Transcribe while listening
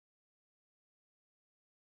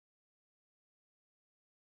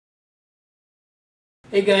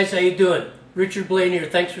Hey guys, how you doing? Richard Blaine here.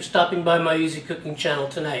 Thanks for stopping by my easy cooking channel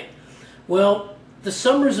tonight. Well, the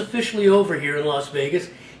summer's officially over here in Las Vegas,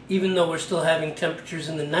 even though we're still having temperatures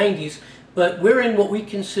in the 90s, but we're in what we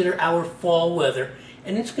consider our fall weather,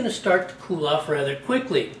 and it's going to start to cool off rather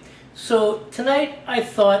quickly. So tonight I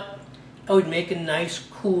thought I would make a nice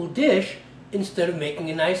cool dish instead of making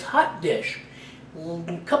a nice hot dish.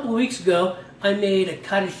 A couple of weeks ago I made a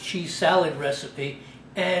cottage cheese salad recipe,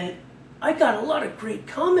 and I got a lot of great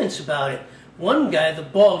comments about it. One guy, the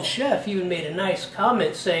bald chef, even made a nice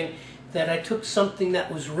comment saying that I took something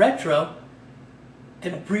that was retro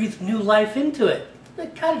and breathed new life into it. The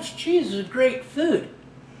cottage cheese is a great food.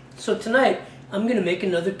 So tonight I'm going to make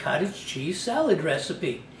another cottage cheese salad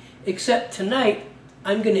recipe. Except tonight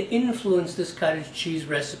I'm going to influence this cottage cheese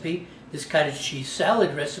recipe, this cottage cheese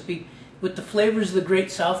salad recipe, with the flavors of the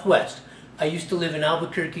great Southwest. I used to live in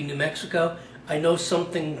Albuquerque, New Mexico. I know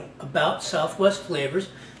something about Southwest flavors.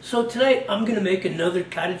 So tonight I'm going to make another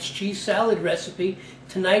cottage cheese salad recipe.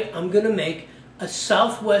 Tonight I'm going to make a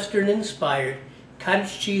Southwestern inspired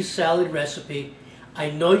cottage cheese salad recipe.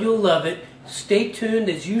 I know you'll love it. Stay tuned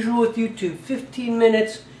as usual with YouTube. 15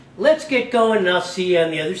 minutes. Let's get going and I'll see you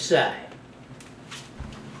on the other side.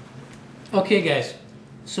 Okay guys,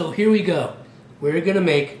 so here we go. We're going to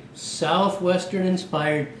make Southwestern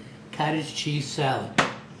inspired cottage cheese salad.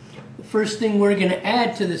 The first thing we're going to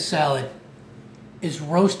add to the salad is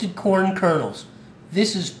roasted corn kernels.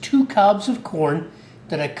 This is 2 cobs of corn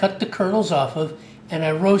that I cut the kernels off of, and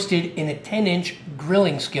I roasted in a 10-inch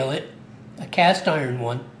grilling skillet, a cast iron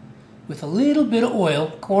one, with a little bit of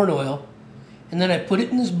oil, corn oil, and then I put it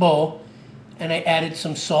in this bowl, and I added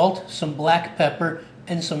some salt, some black pepper,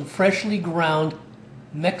 and some freshly ground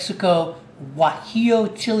Mexico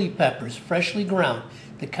Guajillo chili peppers, freshly ground,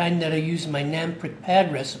 the kind that I use in my Nam Prick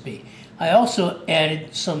Pad recipe. I also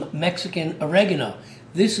added some Mexican oregano.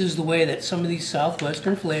 This is the way that some of these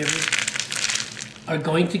Southwestern flavors are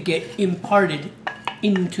going to get imparted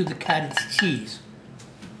into the cottage cheese.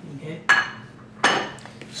 Okay?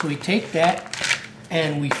 So we take that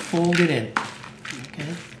and we fold it in.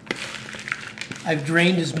 Okay? I've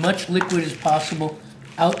drained as much liquid as possible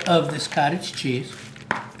out of this cottage cheese.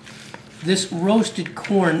 This roasted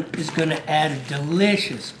corn is going to add a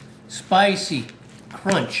delicious, spicy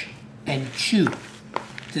crunch and chew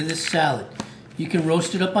to this salad. You can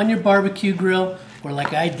roast it up on your barbecue grill, or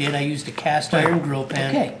like I did, I used a cast iron grill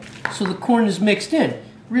pan. Okay, so the corn is mixed in.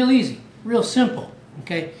 Real easy, real simple.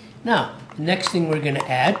 Okay, now, the next thing we're going to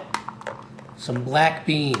add, some black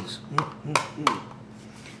beans.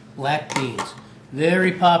 Black beans,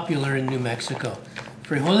 very popular in New Mexico.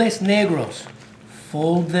 Frijoles negros.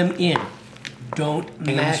 Fold them in. Don't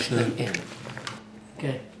mash them in.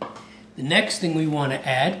 Okay. The next thing we want to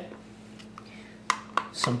add,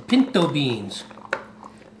 some pinto beans.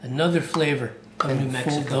 Another flavor of New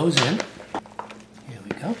Mexico. Fold those in. Here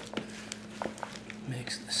we go.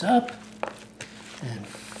 Mix this up and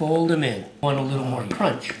fold them in. Want a little more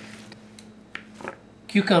crunch.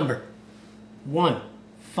 Cucumber. 1.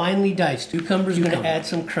 Finely diced. Cucumber's going to add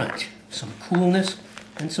some crunch, some coolness,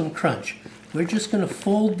 and some crunch. We're just going to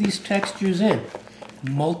fold these textures in.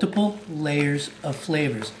 Multiple layers of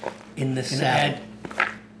flavors in the salad. Add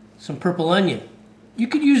some purple onion. You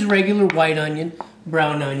could use regular white onion,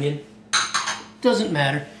 brown onion. Doesn't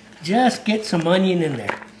matter. Just get some onion in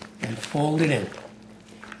there and fold it in.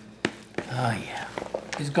 Oh yeah.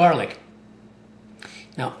 Is garlic.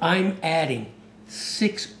 Now I'm adding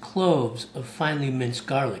 6 cloves of finely minced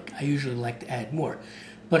garlic. I usually like to add more.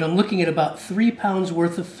 But I'm looking at about 3 pounds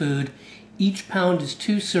worth of food. Each pound is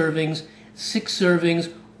 2 servings, 6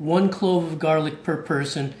 servings, 1 clove of garlic per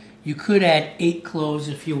person. You could add 8 cloves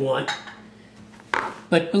if you want.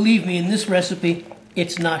 But believe me, in this recipe,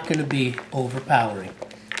 it's not going to be overpowering.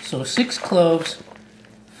 So 6 cloves,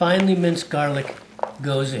 finely minced garlic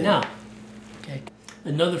goes in. Now, okay,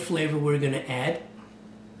 another flavor we're going to add,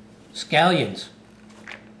 scallions.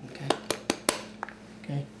 Okay.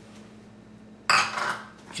 Okay.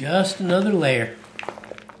 Just another layer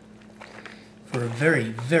for a very,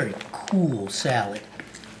 very cool salad.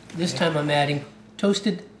 This time I'm adding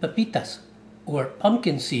toasted pepitas, or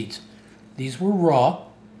pumpkin seeds. These were raw,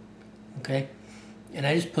 okay? And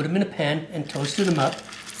I just put them in a pan and toasted them up.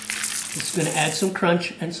 It's going to add some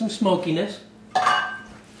crunch and some smokiness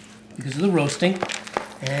because of the roasting.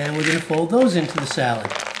 And we're going to fold those into the salad.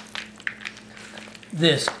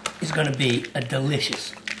 This is going to be a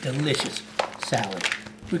delicious, delicious salad.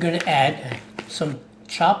 We're going to add some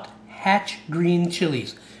chopped hatch green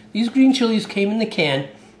chilies. These green chilies came in the can.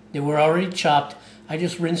 They were already chopped. I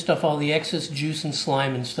just rinsed off all the excess juice and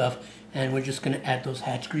slime and stuff, and we're just going to add those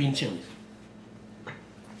hatch green chilies.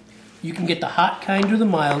 You can get the hot kind or the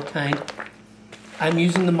mild kind. I'm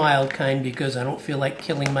using the mild kind because I don't feel like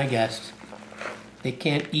killing my guests. They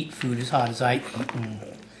can't eat food as hot as I eat, and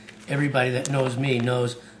everybody that knows me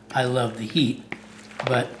knows I love the heat,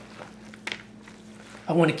 but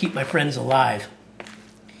I want to keep my friends alive,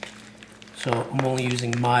 so I'm only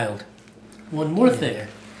using mild. One more thing.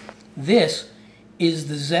 This is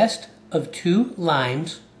the zest of 2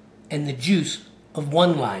 limes and the juice of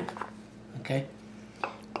 1 lime, okay?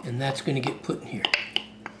 And that's going to get put in here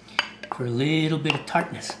for a little bit of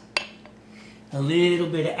tartness, a little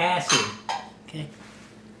bit of acid, okay?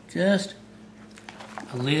 Just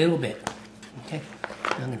a little bit, okay?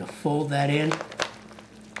 I'm going to fold that in,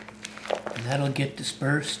 and that'll get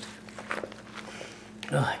dispersed.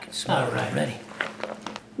 Oh, I can smell it already.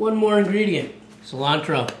 One more ingredient,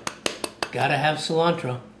 cilantro. Gotta have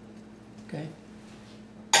cilantro, okay?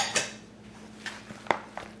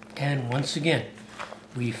 And once again,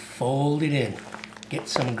 we fold it in. Get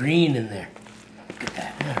some green in there. Look at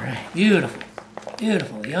that. All right, beautiful,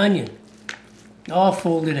 beautiful. The onion, all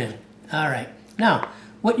folded in. All right. Now,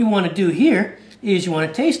 what you want to do here is you want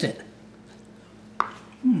to taste it.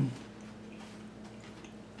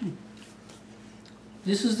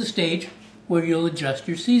 This is the stage where you'll adjust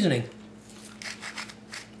your seasoning.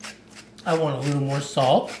 I want a little more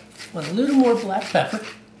salt, I want a little more black pepper,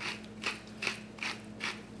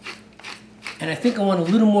 and I think I want a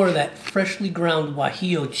little more of that freshly ground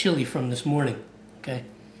guajillo chili from this morning, okay?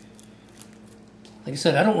 Like I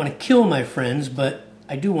said, I don't want to kill my friends, but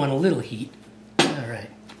I do want a little heat. All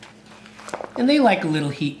right. And they like a little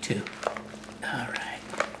heat too. All right.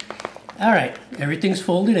 All right, everything's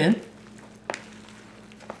folded in.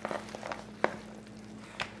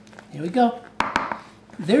 Here we go.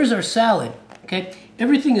 There's our salad, okay?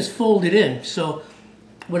 Everything is folded in, so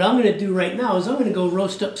what I'm going to do right now is I'm going to go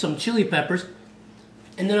roast up some chili peppers,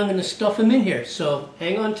 and then I'm going to stuff them in here, so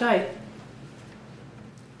hang on tight.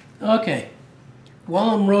 Okay,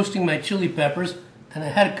 while I'm roasting my chili peppers, and I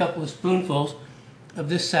had a couple of spoonfuls of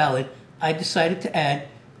this salad, I decided to add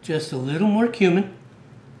just a little more cumin.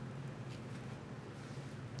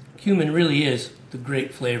 Cumin really is the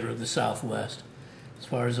great flavor of the Southwest, as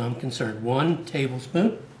far as I'm concerned. 1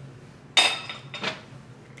 tablespoon.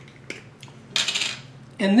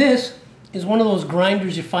 And this is one of those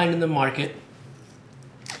grinders you find in the market.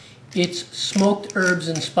 It's smoked herbs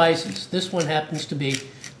and spices. This one happens to be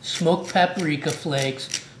smoked paprika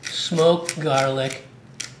flakes, smoked garlic,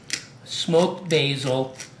 smoked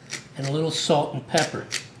basil, and a little salt and pepper,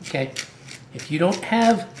 okay? If you don't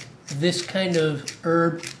have this kind of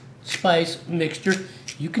herb spice mixture,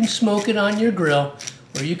 you can smoke it on your grill,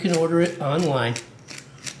 or you can order it online.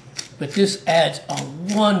 But this adds a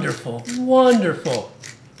wonderful, wonderful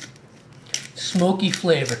smoky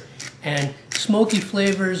flavor. And smoky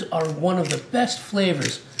flavors are one of the best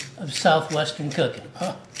flavors of Southwestern cooking.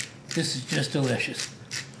 Oh, this is just delicious.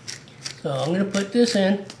 So I'm going to put this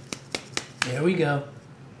in. There we go.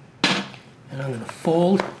 And I'm going to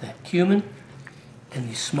fold that cumin and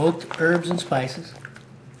these smoked herbs and spices.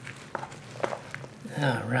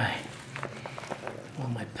 All right. While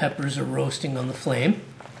my peppers are roasting on the flame.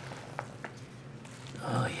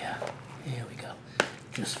 Oh yeah, here we go.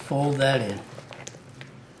 Just fold that in.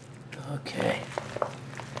 Okay.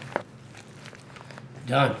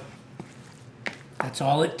 Done. That's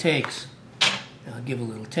all it takes. Now I'll give a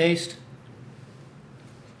little taste.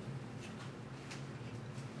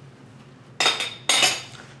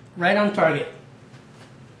 Right on target.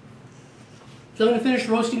 So I'm going to finish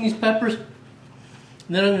roasting these peppers, and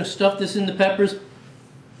then I'm going to stuff this in the peppers, and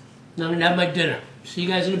I'm going to have my dinner. See you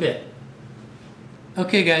guys in a bit.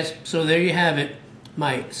 Okay guys, so there you have it.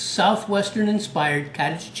 My Southwestern inspired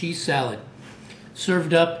cottage cheese salad,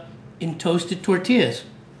 served up in toasted tortillas.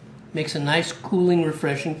 Makes a nice, cooling,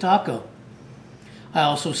 refreshing taco. I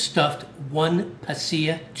also stuffed 1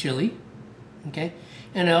 pasilla chili, okay?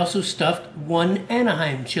 And I also stuffed 1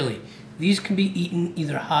 Anaheim chili. These can be eaten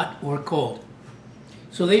either hot or cold.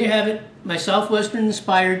 So there you have it, my Southwestern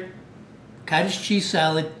inspired cottage cheese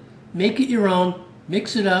salad. Make it your own,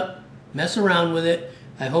 mix it up, mess around with it.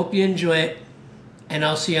 I hope you enjoy it, and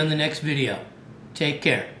I'll see you on the next video. Take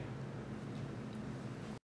care.